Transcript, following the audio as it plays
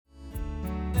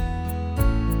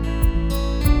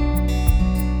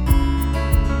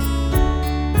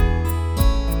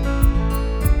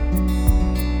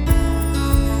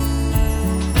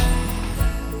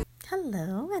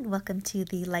welcome to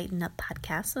the Lighten Up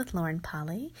podcast with Lauren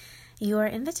Polly, your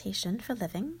invitation for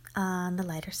living on the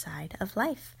lighter side of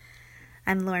life.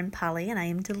 I'm Lauren Polly, and I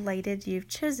am delighted you've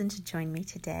chosen to join me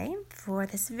today for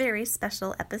this very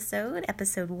special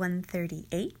episode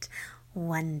 138,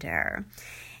 Wonder.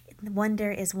 Wonder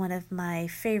is one of my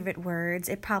favorite words.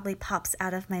 It probably pops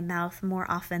out of my mouth more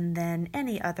often than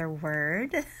any other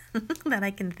word that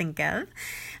I can think of.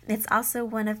 It's also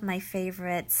one of my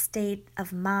favorite state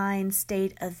of mind,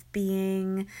 state of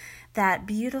being, that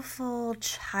beautiful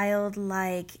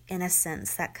childlike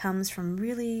innocence that comes from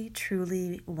really,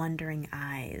 truly wondering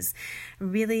eyes,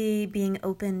 really being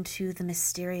open to the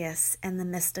mysterious and the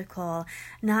mystical,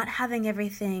 not having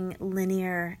everything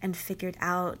linear and figured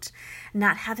out,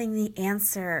 not having the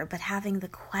answer, but having the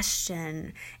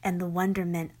question and the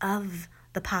wonderment of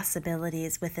the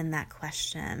possibilities within that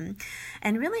question,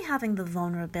 and really having the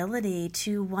vulnerability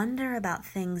to wonder about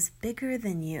things bigger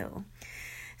than you,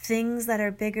 things that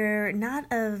are bigger, not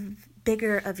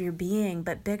bigger of your being,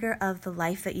 but bigger of the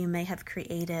life that you may have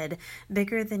created,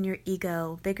 bigger than your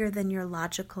ego, bigger than your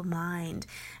logical mind,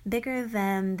 bigger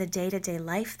than the day-to-day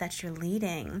life that you're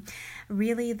leading,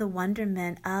 really the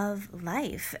wonderment of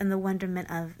life and the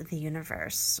wonderment of the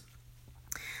universe.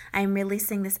 I'm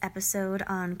releasing this episode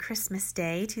on Christmas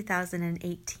Day,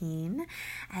 2018,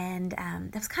 and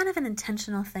that was kind of an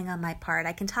intentional thing on my part.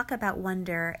 I can talk about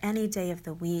wonder any day of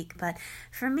the week, but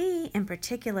for me in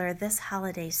particular, this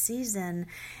holiday season,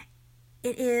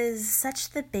 it is such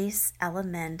the base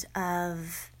element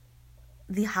of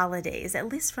the holidays, at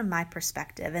least from my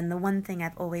perspective, and the one thing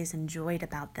I've always enjoyed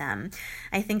about them.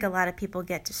 I think a lot of people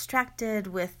get distracted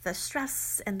with the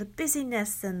stress and the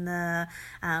busyness and the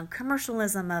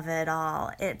commercialism of it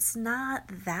all. It's not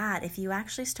that. If you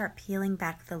actually start peeling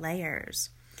back the layers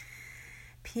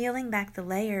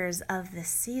of this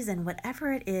season,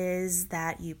 whatever it is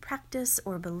that you practice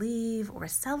or believe or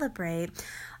celebrate,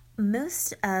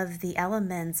 most of the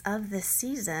elements of this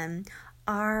season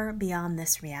are beyond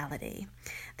this reality.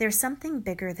 There's something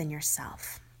bigger than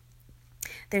yourself.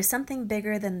 There's something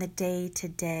bigger than the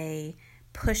day-to-day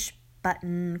push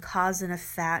button, cause and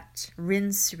effect,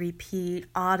 rinse, repeat,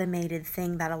 automated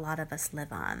thing that a lot of us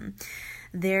live on.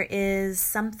 There is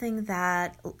something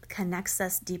that connects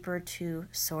us deeper to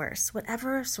source,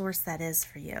 whatever source that is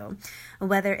for you.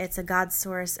 Whether it's a God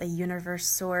source, a universe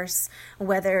source,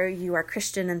 whether you are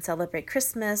Christian and celebrate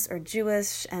Christmas or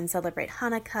Jewish and celebrate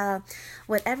Hanukkah,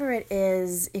 whatever it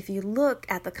is, if you look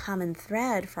at the common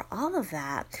thread for all of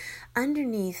that,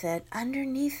 underneath it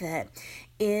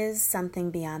is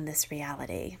something beyond this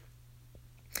reality.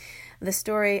 The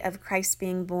story of Christ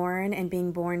being born and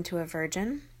being born to a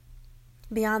virgin,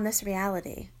 beyond this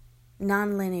reality,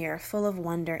 non-linear, full of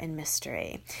wonder and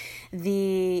mystery.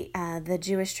 The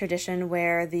Jewish tradition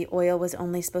where the oil was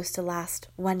only supposed to last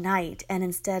one night and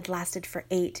instead lasted for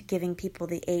 8, giving people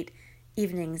the 8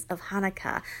 evenings of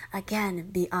Hanukkah,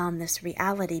 again, beyond this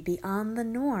reality, beyond the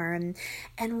norm,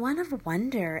 and one of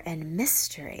wonder and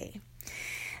mystery.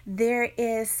 There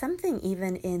is something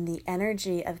even in the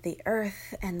energy of the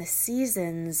earth and the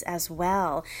seasons as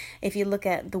well. If you look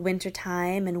at the winter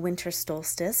time and winter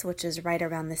solstice, which is right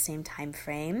around the same time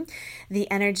frame, the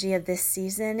energy of this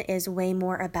season is way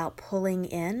more about pulling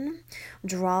in,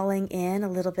 drawing in, a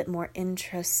little bit more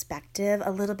introspective,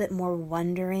 a little bit more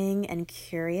wondering and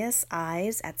curious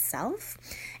eyes at self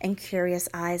and curious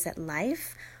eyes at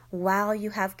life, while you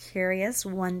have curious,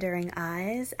 wondering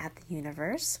eyes at the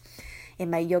universe. In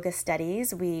my yoga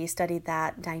studies, we studied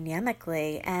that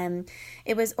dynamically, and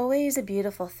it was always a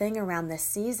beautiful thing around this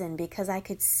season because I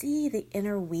could see the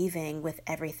interweaving with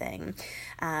everything.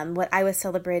 What I was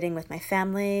celebrating with my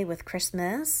family, with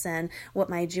Christmas, and what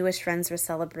my Jewish friends were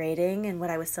celebrating, and what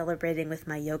I was celebrating with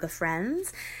my yoga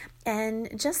friends,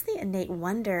 and just the innate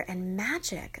wonder and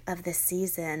magic of this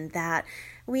season that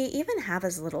we even have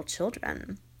as little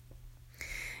children.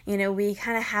 You know, we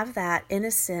kind of have that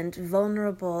innocent,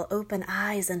 vulnerable, open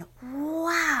eyes and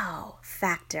wow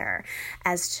factor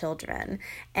as children.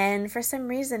 And for some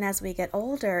reason, as we get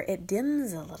older, it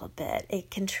dims a little bit. It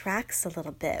contracts a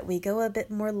little bit. We go a bit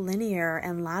more linear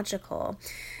and logical.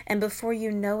 And before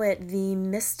you know it, the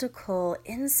mystical,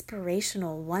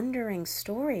 inspirational, wondering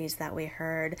stories that we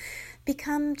heard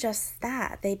become just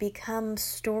that. They become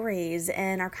stories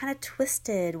and are kind of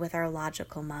twisted with our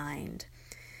logical mind.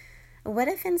 What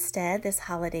if instead this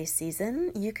holiday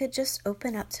season, you could just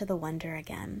open up to the wonder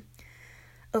again?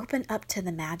 Open up to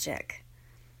the magic.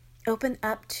 Open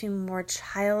up to more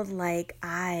childlike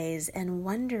eyes and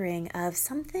wondering of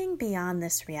something beyond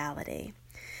this reality.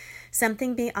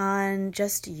 Something beyond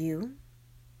just you.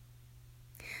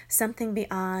 something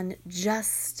beyond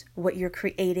just what you're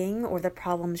creating or the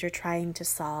problems you're trying to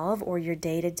solve or your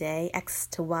day-to-day X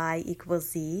to Y equals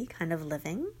Z kind of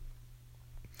living?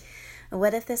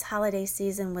 What if this holiday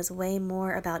season was way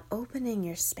more about opening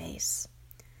your space,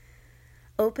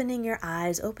 opening your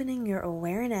eyes, opening your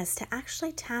awareness to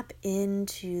actually tap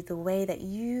into the way that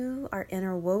you are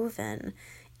interwoven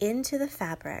into the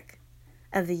fabric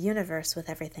of the universe with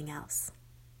everything else?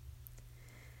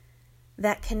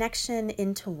 That connection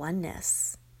into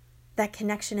oneness, that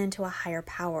connection into a higher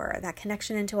power, that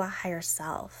connection into a higher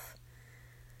self.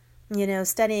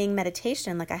 Studying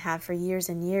meditation like I have for years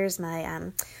and years,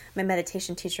 my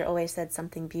meditation teacher always said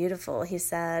something beautiful. He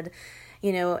said,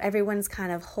 everyone's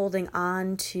kind of holding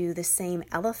on to the same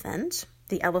elephant,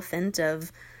 the elephant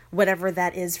of whatever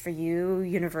that is for you,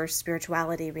 universe,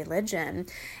 spirituality, religion.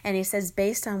 And he says,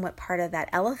 based on what part of that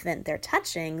elephant they're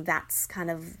touching, that's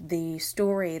kind of the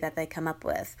story that they come up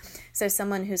with. So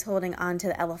someone who's holding on to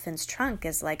the elephant's trunk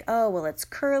is like, oh, well, it's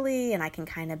curly and I can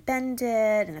kind of bend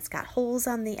it and it's got holes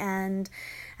on the end.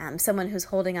 Someone who's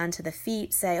holding on to the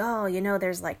feet say, oh,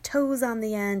 there's like toes on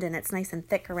the end and it's nice and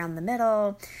thick around the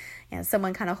middle.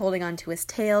 Someone kind of holding on to his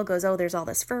tail goes, oh, there's all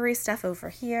this furry stuff over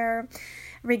here.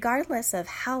 Regardless of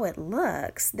how it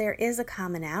looks, there is a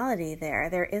commonality there.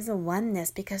 There is a oneness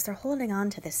because they're holding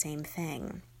on to the same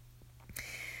thing.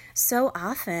 So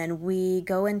often we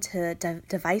go into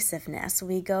divisiveness.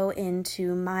 We go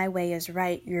into my way is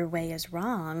right, your way is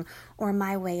wrong, or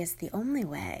my way is the only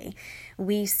way.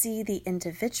 We see the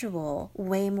individual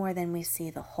way more than we see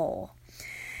the whole.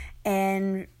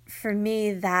 And for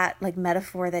me, that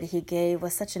metaphor that he gave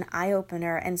was such an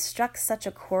eye-opener and struck such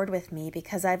a chord with me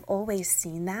because I've always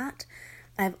seen that.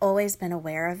 I've always been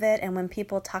aware of it. And when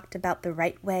people talked about the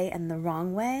right way and the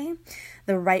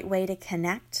right way to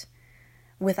connect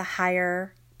with a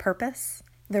higher purpose,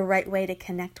 the right way to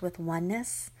connect with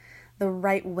oneness, the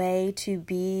right way to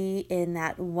be in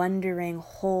that wondering,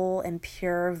 whole and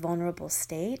pure, vulnerable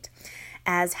state,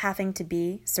 as having to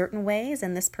be certain ways,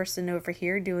 and this person over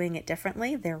here doing it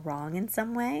differently, they're wrong in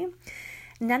some way.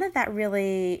 None of that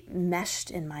really meshed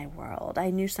in my world.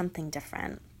 I knew something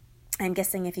different. I'm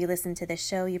guessing if you listen to this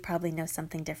show, you probably know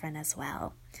something different as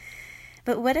well.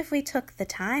 But what if we took the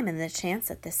time and the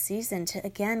chance at this season to,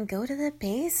 again, go to the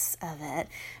base of it?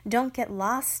 Don't get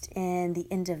lost in the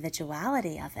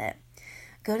individuality of it.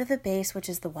 Go to the base, which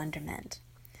is the wonderment.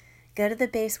 Go to the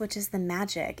base, which is the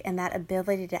magic and that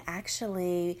ability to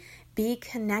actually be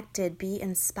connected, be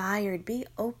inspired, be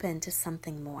open to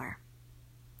something more.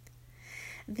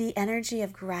 The energy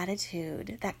of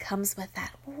gratitude that comes with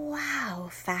that wow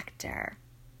factor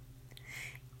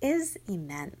is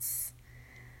immense.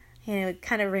 It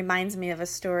kind of reminds me of a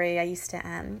story. I used to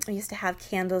have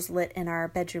candles lit in our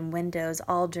bedroom windows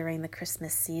all during the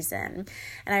Christmas season.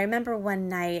 And I remember one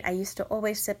night I used to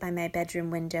always sit by my bedroom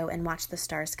window and watch the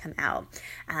stars come out.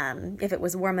 If it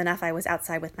was warm enough, I was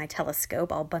outside with my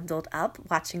telescope all bundled up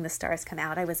watching the stars come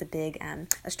out. I was a big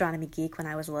astronomy geek when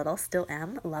I was little, still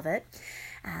am, love it.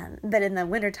 But in the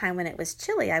wintertime when it was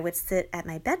chilly, I would sit at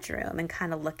my bedroom and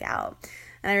kind of look out.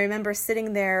 And I remember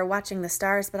sitting there watching the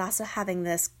stars, but also having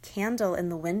this candle in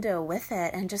the window with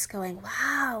it and just going,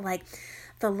 wow,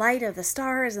 the light of the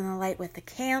stars and the light with the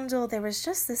candle. There was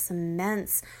just this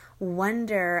immense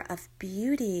wonder of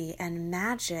beauty and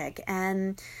magic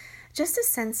and just a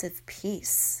sense of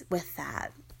peace with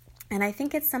that. And I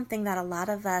think it's something that a lot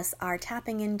of us are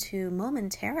tapping into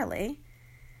momentarily,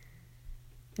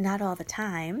 not all the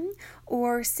time,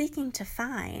 or seeking to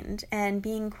find and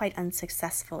being quite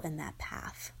unsuccessful in that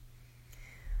path.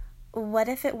 What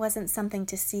if it wasn't something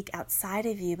to seek outside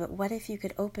of you, but what if you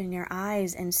could open your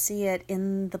eyes and see it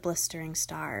in the blistering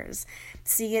stars,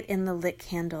 see it in the lit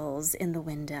candles in the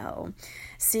window,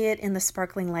 see it in the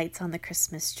sparkling lights on the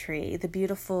Christmas tree, the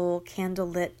beautiful candle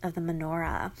lit of the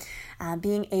menorah,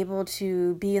 being able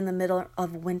to be in the middle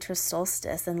of winter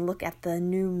solstice and look at the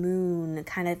new moon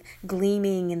kind of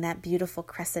gleaming in that beautiful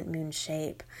crescent moon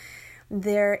shape.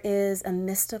 There is a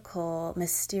mystical,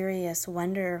 mysterious,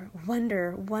 wonder-filled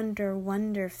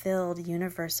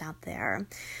universe out there.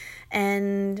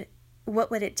 And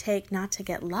what would it take not to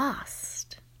get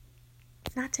lost?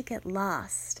 Not to get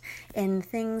lost in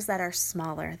things that are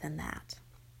smaller than that.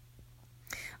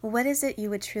 What is it you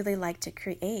would truly like to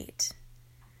create?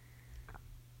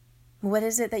 What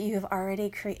is it that you have already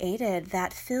created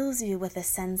that fills you with a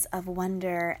sense of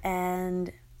wonder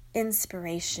and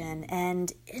inspiration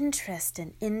and interest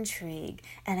and intrigue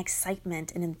and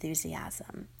excitement and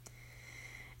enthusiasm?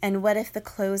 And what if the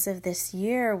close of this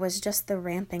year was just the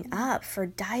ramping up for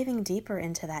diving deeper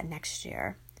into that next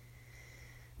year?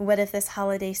 What if this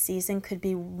holiday season could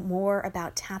be more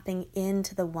about tapping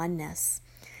into the oneness,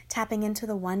 tapping into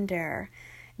the wonder,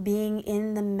 being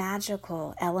in the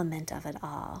magical element of it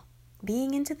all,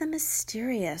 being into the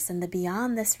mysterious and the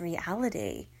beyond this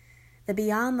reality, the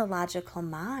beyond the logical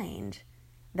mind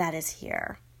that is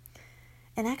here.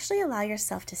 And actually allow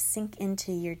yourself to sink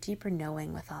into your deeper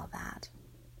knowing with all that.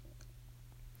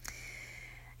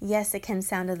 Yes, it can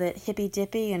sound a bit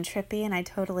hippy-dippy and trippy, and I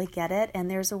totally get it. And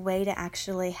there's a way to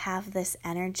actually have this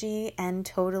energy and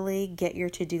totally get your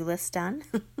to-do list done.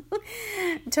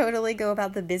 Totally go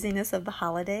about the busyness of the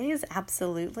holidays.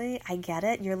 Absolutely. I get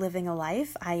it. You're living a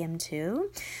life. I am too.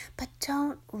 But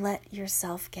don't let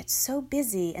yourself get so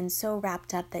busy and so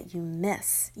wrapped up that you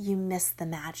miss the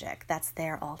magic that's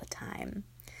there all the time.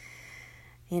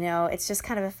 You know, it's just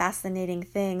kind of a fascinating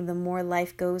thing. The more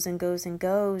life goes and goes and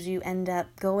goes, you end up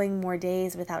going more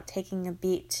days without taking a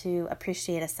beat to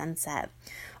appreciate a sunset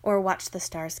or watch the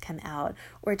stars come out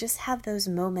or just have those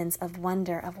moments of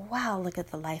wonder of, wow, look at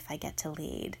the life I get to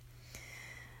lead.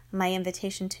 My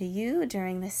invitation to you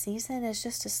during this season is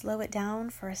just to slow it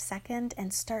down for a second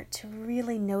and start to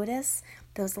really notice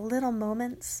those little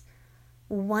moments,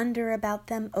 wonder about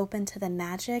them, open to the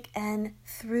magic, and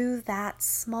through that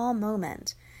small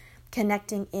moment,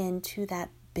 connecting into that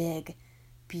big,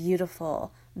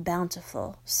 beautiful,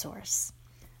 bountiful source.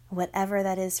 Whatever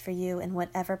that is for you and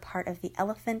whatever part of the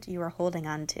elephant you are holding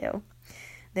on to.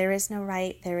 There is no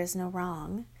right, there is no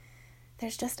wrong.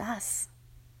 There's just us.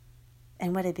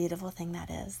 And what a beautiful thing that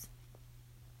is.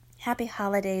 Happy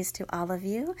holidays to all of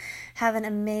you. Have an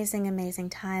amazing,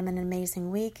 amazing time, an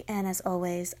amazing week. And as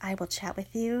always, I will chat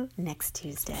with you next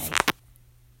Tuesday.